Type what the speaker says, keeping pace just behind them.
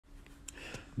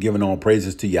Giving all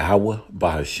praises to Yahweh,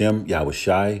 Bahashem, Yahweh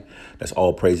Shai. That's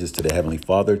all praises to the Heavenly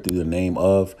Father through the name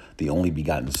of the only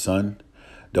begotten Son.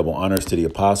 Double honors to the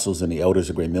apostles and the elders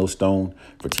of Great Millstone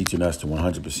for teaching us the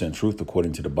 100% truth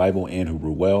according to the Bible and who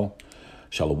rule well.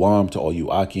 Shalom to all you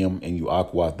Akim and you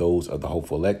Aqua, those of the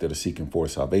hopeful elect that are seeking for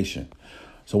salvation.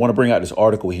 So I want to bring out this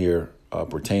article here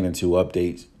pertaining to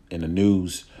updates in the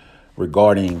news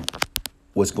regarding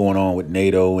what's going on with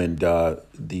NATO and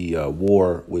the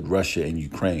war with Russia and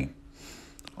Ukraine.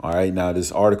 All right. Now,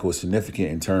 this article is significant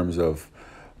in terms of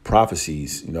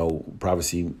prophecies.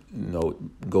 Prophecy,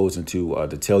 goes into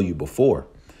to tell you before.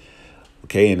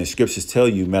 OK, and the scriptures tell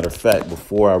you, matter of fact,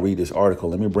 before I read this article,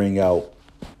 let me bring out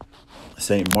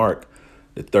St. Mark,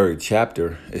 the 3rd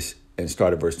chapter, and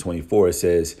start at verse 24. It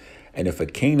says, "And if a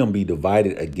kingdom be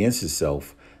divided against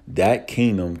itself, that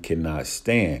kingdom cannot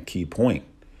stand." Key point.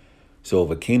 So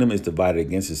if a kingdom is divided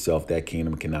against itself, that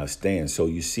kingdom cannot stand. So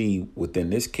you see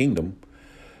within this kingdom,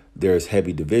 there's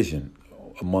heavy division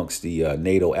amongst the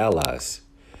NATO allies.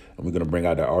 And we're going to bring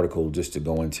out the article just to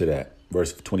go into that.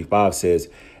 Verse 25 says,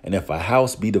 "And if a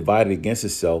house be divided against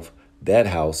itself, that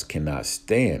house cannot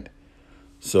stand."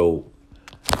 So,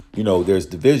 there's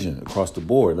division across the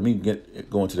board. Let me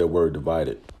go into that word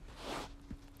divided.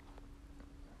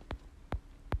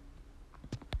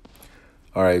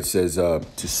 All right, it says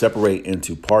to separate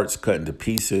into parts, cut into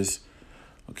pieces.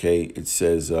 Okay, it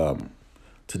says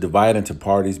to divide into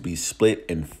parties, be split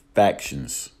in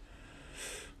factions.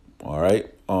 All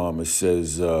right, it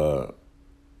says, and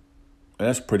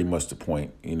that's pretty much the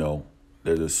point.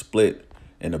 There's a split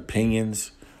in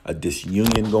opinions, a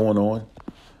disunion going on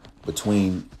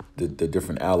between the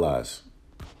different allies.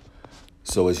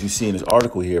 So as you see in this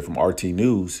article here from RT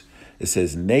News, it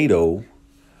says NATO,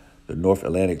 the North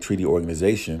Atlantic Treaty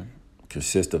Organization,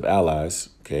 consists of allies.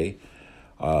 Okay,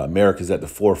 America's at the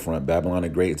forefront. Babylon the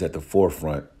Great is at the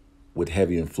forefront with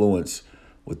heavy influence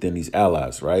within these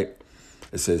allies. Right.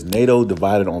 It says NATO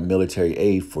divided on military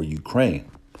aid for Ukraine.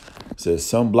 It says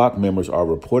some bloc members are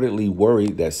reportedly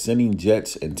worried that sending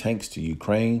jets and tanks to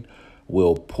Ukraine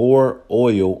will pour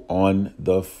oil on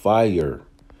the fire.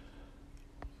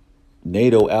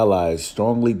 NATO allies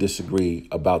strongly disagree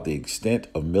about the extent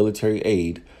of military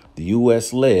aid the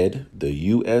U.S.-led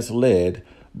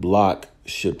bloc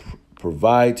should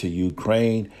provide to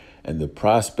Ukraine and the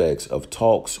prospects of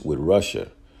talks with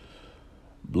Russia.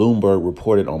 Bloomberg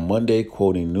reported on Monday,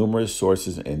 quoting numerous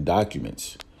sources and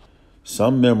documents.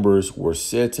 Some members were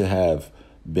said to have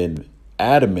been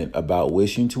adamant about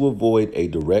wishing to avoid a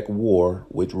direct war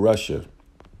with Russia,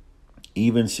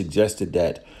 even suggested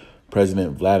that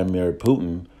President Vladimir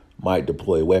Putin might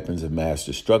deploy weapons of mass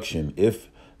destruction if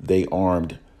they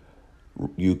armed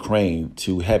Ukraine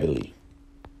too heavily.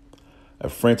 A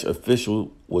French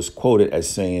official was quoted as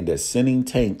saying that sending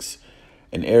tanks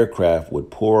and aircraft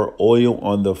would pour oil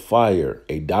on the fire.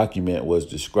 A document was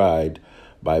described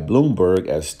by Bloomberg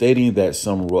as stating that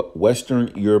some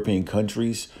Western European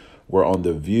countries were on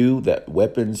the view that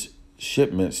weapons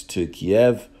shipments to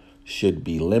Kiev should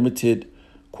be limited,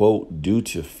 quote, due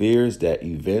to fears that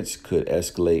events could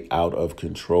escalate out of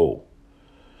control.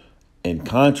 In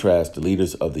contrast, the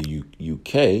leaders of the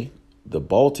UK, the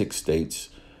Baltic states,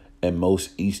 and most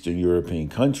Eastern European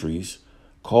countries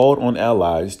called on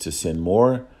allies to send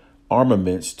more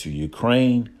armaments to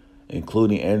Ukraine,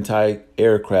 including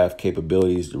anti-aircraft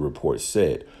capabilities, the report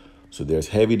said. So there's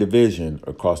heavy division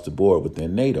across the board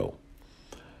within NATO.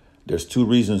 There's two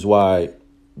reasons why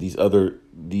these allies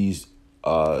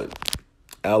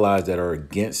that are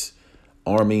against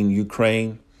arming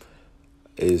Ukraine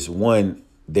is, one,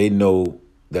 they know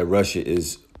that Russia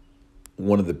is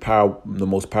one of the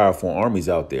most powerful armies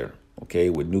out there, okay,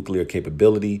 with nuclear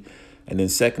capability. And then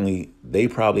secondly, they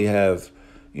probably have,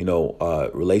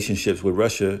 relationships with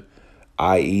Russia,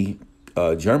 i.e.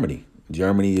 Germany.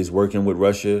 Germany is working with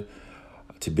Russia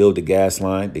to build the gas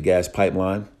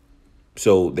pipeline.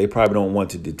 So they probably don't want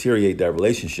to deteriorate that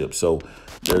relationship. So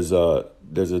there's a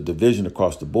division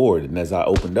across the board. And as I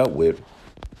opened up with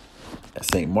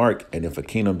St. Mark, and if a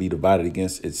kingdom be divided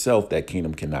against itself, that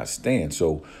kingdom cannot stand.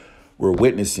 So we're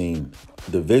witnessing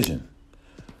division.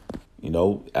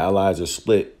 Allies are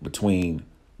split between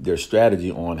their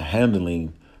strategy on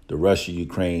handling the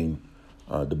Russia-Ukraine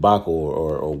debacle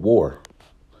or war.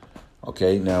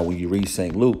 Okay, now when you read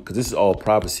St. Luke, because this is all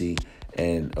prophecy,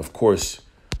 and of course,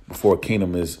 before a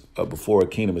kingdom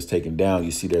is taken down,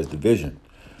 you see there's division.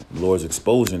 The Lord's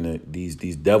exposing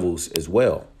these devils as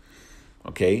well.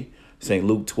 Okay, St.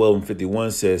 Luke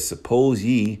 12:51 says, "Suppose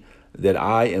ye that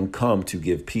I am come to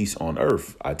give peace on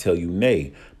earth? I tell you,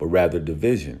 nay, but rather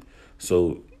division."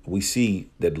 So we see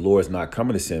that the Lord is not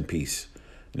coming to send peace.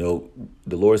 You know,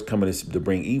 the Lord is coming to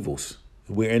bring evils.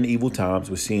 We're in evil times.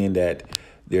 We're seeing that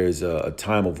there's a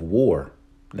time of war,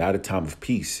 not a time of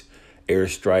peace.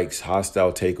 Airstrikes,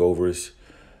 hostile takeovers,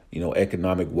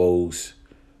 economic woes,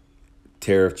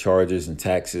 tariff charges and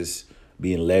taxes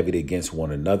being levied against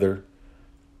one another.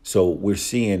 So we're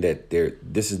seeing that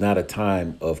this is not a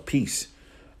time of peace,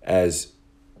 as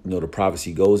the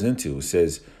prophecy goes into. It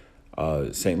says,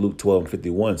 St. Luke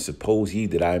 12:51, suppose ye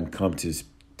that I am come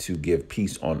to give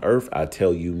peace on earth? I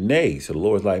tell you, nay. So the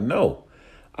Lord's like, no,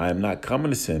 I am not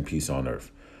coming to send peace on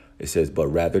earth. It says, but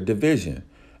rather division.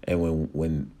 And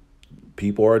when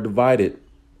people are divided,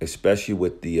 especially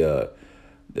with the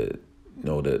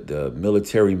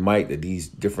military might that these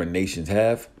different nations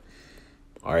have,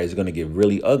 all right, it's going to get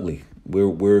really ugly.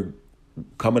 We're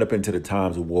coming up into the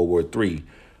times of World War III,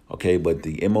 okay, but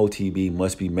the MOTB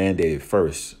must be mandated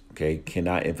first, okay?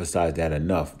 Cannot emphasize that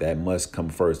enough. That must come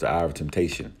first, the hour of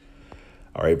temptation.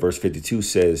 All right, verse 52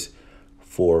 says,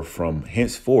 for from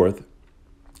henceforth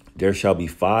there shall be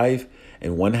 5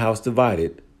 in one house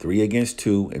divided, 3 against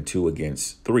 2 and 2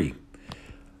 against 3.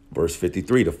 Verse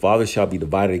 53, the father shall be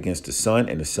divided against the son,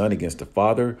 and the son against the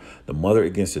father, the mother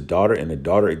against the daughter, and the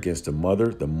daughter against the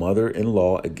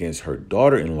mother-in-law against her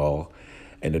daughter-in-law,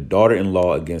 and the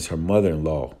daughter-in-law against her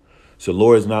mother-in-law. So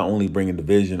Lord is not only bringing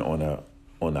division on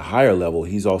a higher level,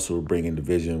 he's also bringing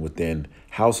division within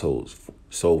households.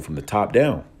 So from the top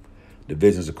down,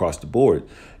 divisions across the board.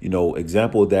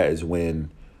 Example of that is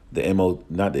when the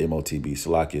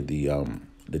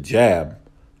jab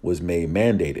was made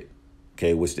mandated.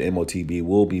 Okay, which the MOTB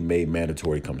will be made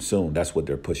mandatory come soon. That's what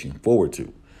they're pushing forward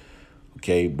to.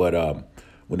 Okay, but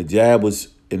when the jab was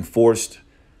enforced,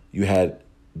 you had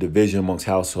division amongst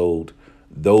household.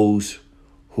 Those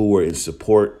who were in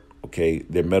support, okay,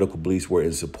 their medical beliefs were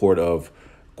in support of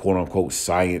quote unquote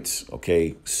science,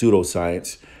 okay,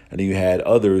 pseudoscience, and then you had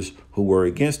others who were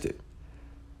against it.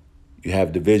 You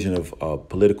have division of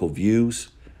political views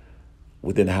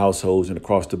within households and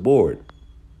across the board.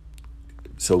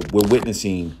 So we're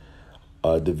witnessing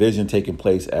division taking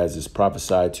place as is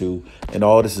prophesied to, and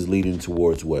all this is leading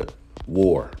towards what?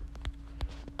 War.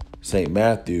 St.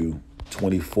 Matthew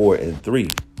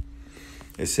 24:3.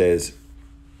 It says,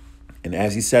 and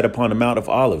as he sat upon the Mount of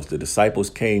Olives, the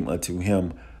disciples came unto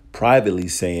him privately,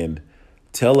 saying,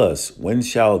 tell us, when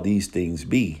shall these things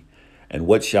be? And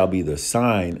what shall be the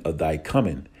sign of thy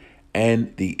coming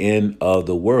and the end of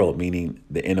the world? Meaning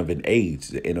the end of an age,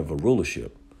 the end of a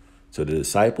rulership. So the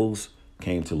disciples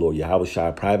came to Lord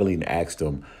Yahushua privately and asked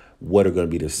him, what are going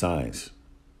to be the signs?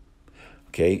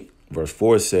 Okay, verse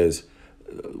 4 says,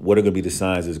 what are going to be the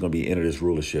signs that's going to be the end of this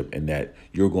rulership and that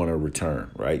you're going to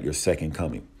return, right? Your second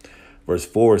coming. Verse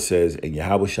 4 says, and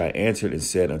Yahushua answered and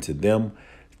said unto them,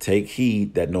 take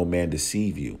heed that no man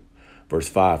deceive you. Verse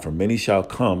 5, for many shall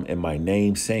come in my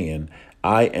name, saying,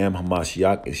 I am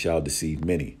Hamashiach, and shall deceive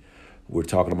many. We're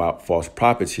talking about false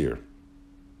prophets here.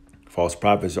 False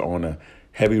prophets are on a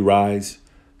heavy rise.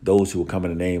 Those who will come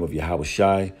in the name of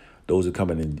Yahushua, those who come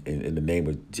in the name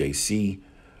of JC,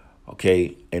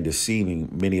 okay, and deceiving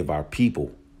many of our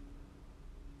people.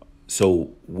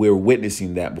 So we're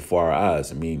witnessing that before our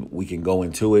eyes. I mean, we can go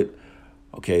into it,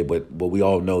 okay, but we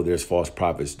all know there's false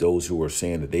prophets, those who are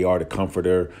saying that they are the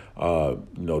comforter,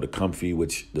 the comfy,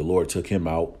 which the Lord took him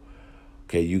out.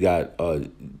 Okay, you got,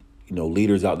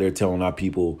 leaders out there telling our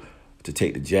people to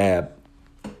take the jab.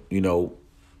 You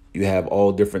have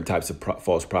all different types of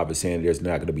false prophets saying there's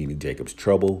not going to be any Jacob's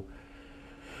trouble.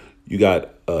 You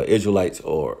got Israelites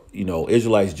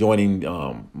joining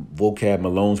Vocab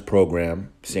Malone's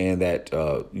program saying that,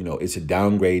 it's a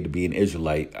downgrade to be an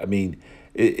Israelite. I mean,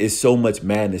 it's so much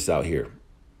madness out here.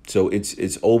 So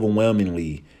it's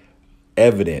overwhelmingly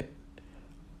evident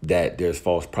that there's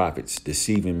false prophets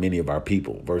deceiving many of our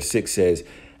people. Verse 6 says,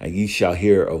 and ye shall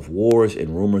hear of wars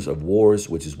and rumors of wars,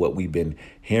 which is what we've been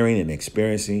hearing and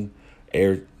experiencing.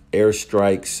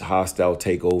 Airstrikes, hostile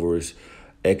takeovers,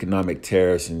 economic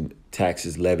tariffs and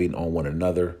taxes levied on one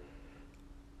another.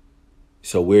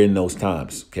 So we're in those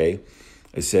times, okay?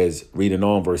 It says, reading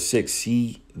on verse 6,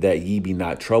 see that ye be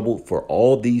not troubled, for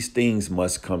all these things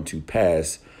must come to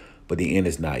pass, but the end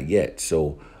is not yet.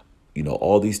 So,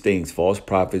 all these things, false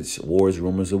prophets, wars,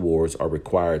 rumors of wars, are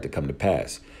required to come to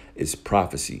pass. It's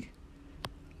prophecy.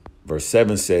 Verse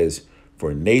 7 says,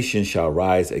 for nation shall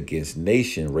rise against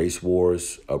nation, race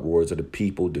wars, uproars of the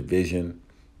people, division.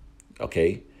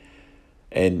 Okay.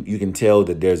 And you can tell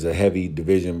that there's a heavy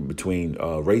division between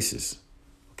races.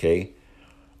 Okay.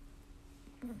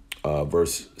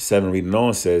 Verse 7 reading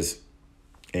on says,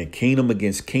 and kingdom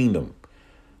against kingdom,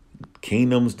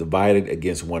 kingdoms divided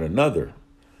against one another.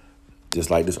 Just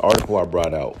like this article I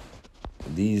brought out.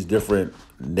 these different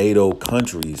NATO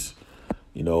countries,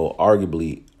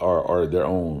 arguably are their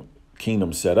own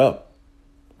kingdom set up.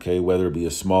 Okay, whether it be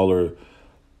a smaller,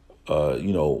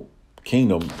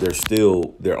 kingdom, they're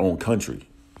still their own country.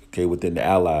 Okay, within the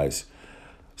allies.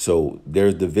 So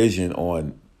there's division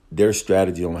on their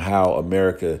strategy on how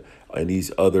America and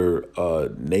these other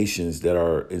nations that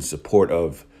are in support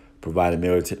of providing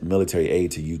military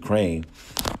aid to Ukraine,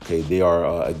 okay, they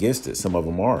are against it. Some of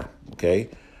them are, okay?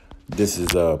 This is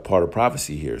part of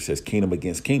prophecy here. It says kingdom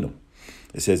against kingdom.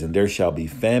 It says, and there shall be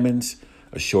famines,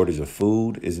 a shortage of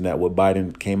food. Isn't that what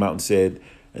Biden came out and said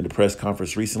in the press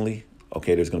conference recently?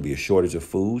 Okay, there's going to be a shortage of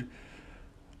food.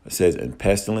 It says, and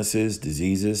pestilences,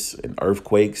 diseases, and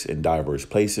earthquakes in diverse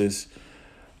places.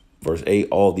 Verse 8,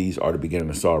 all these are the beginning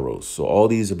of sorrows. So all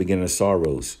these are beginning of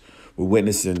sorrows. We're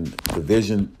witnessing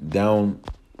division down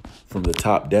from the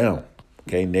top down.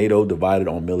 Okay, NATO divided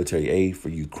on military aid for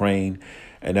Ukraine.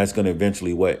 And that's going to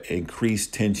eventually increase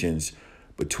tensions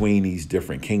between these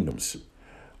different kingdoms.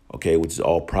 Okay, which is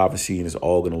all prophecy, and it's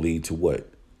all going to lead to what?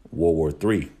 World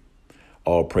War III.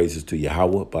 All praises to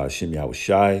Yahweh, by Hashem Yahweh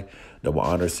Shai. Double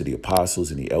honors to the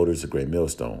apostles and the elders of Great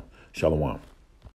Millstone. Shalom.